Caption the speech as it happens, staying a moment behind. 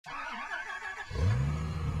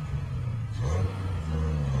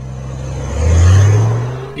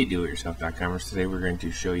Hey Do-It-Yourself.comers, today we're going to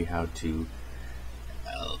show you how to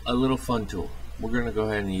a little fun tool. We're going to go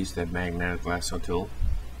ahead and use that magnetic lasso tool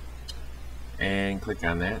and click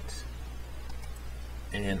on that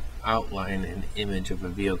and outline an image of a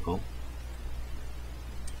vehicle.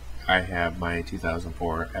 I have my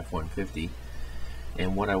 2004 F-150,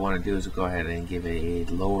 and what I want to do is go ahead and give it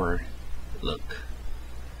a lower look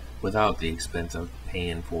without the expense of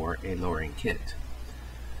paying for a lowering kit.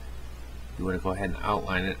 You want to go ahead and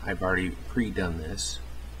outline it. I've already pre-done this.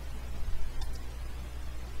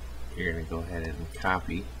 You're going to go ahead and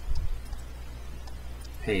copy,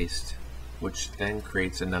 paste, which then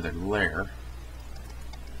creates another layer.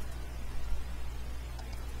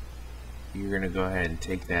 You're going to go ahead and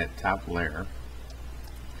take that top layer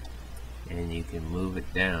and you can move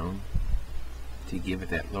it down to give it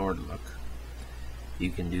that lowered look. You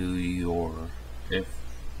can do if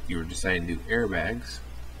you were deciding to do airbags,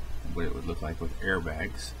 what it would look like with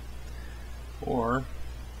airbags, or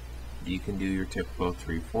you can do your typical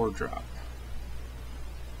 3-4 drop.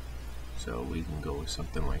 So we can go with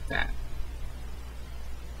something like that.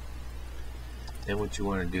 Then what you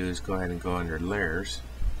want to do is go ahead and go under layers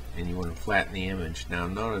and you want to flatten the image. Now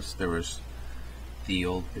notice there was the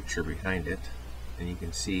old picture behind it and you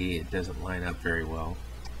can see it doesn't line up very well.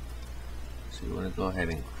 So you want to go ahead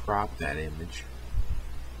and crop that image.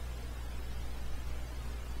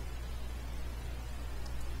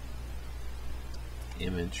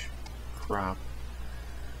 Image, crop.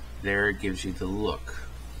 There it gives you the look,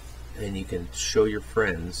 and you can show your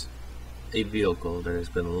friends a vehicle that has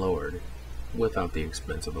been lowered without the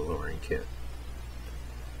expense of a lowering kit.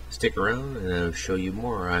 Stick around and I'll show you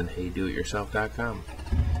more on HeyDoItYourself.com.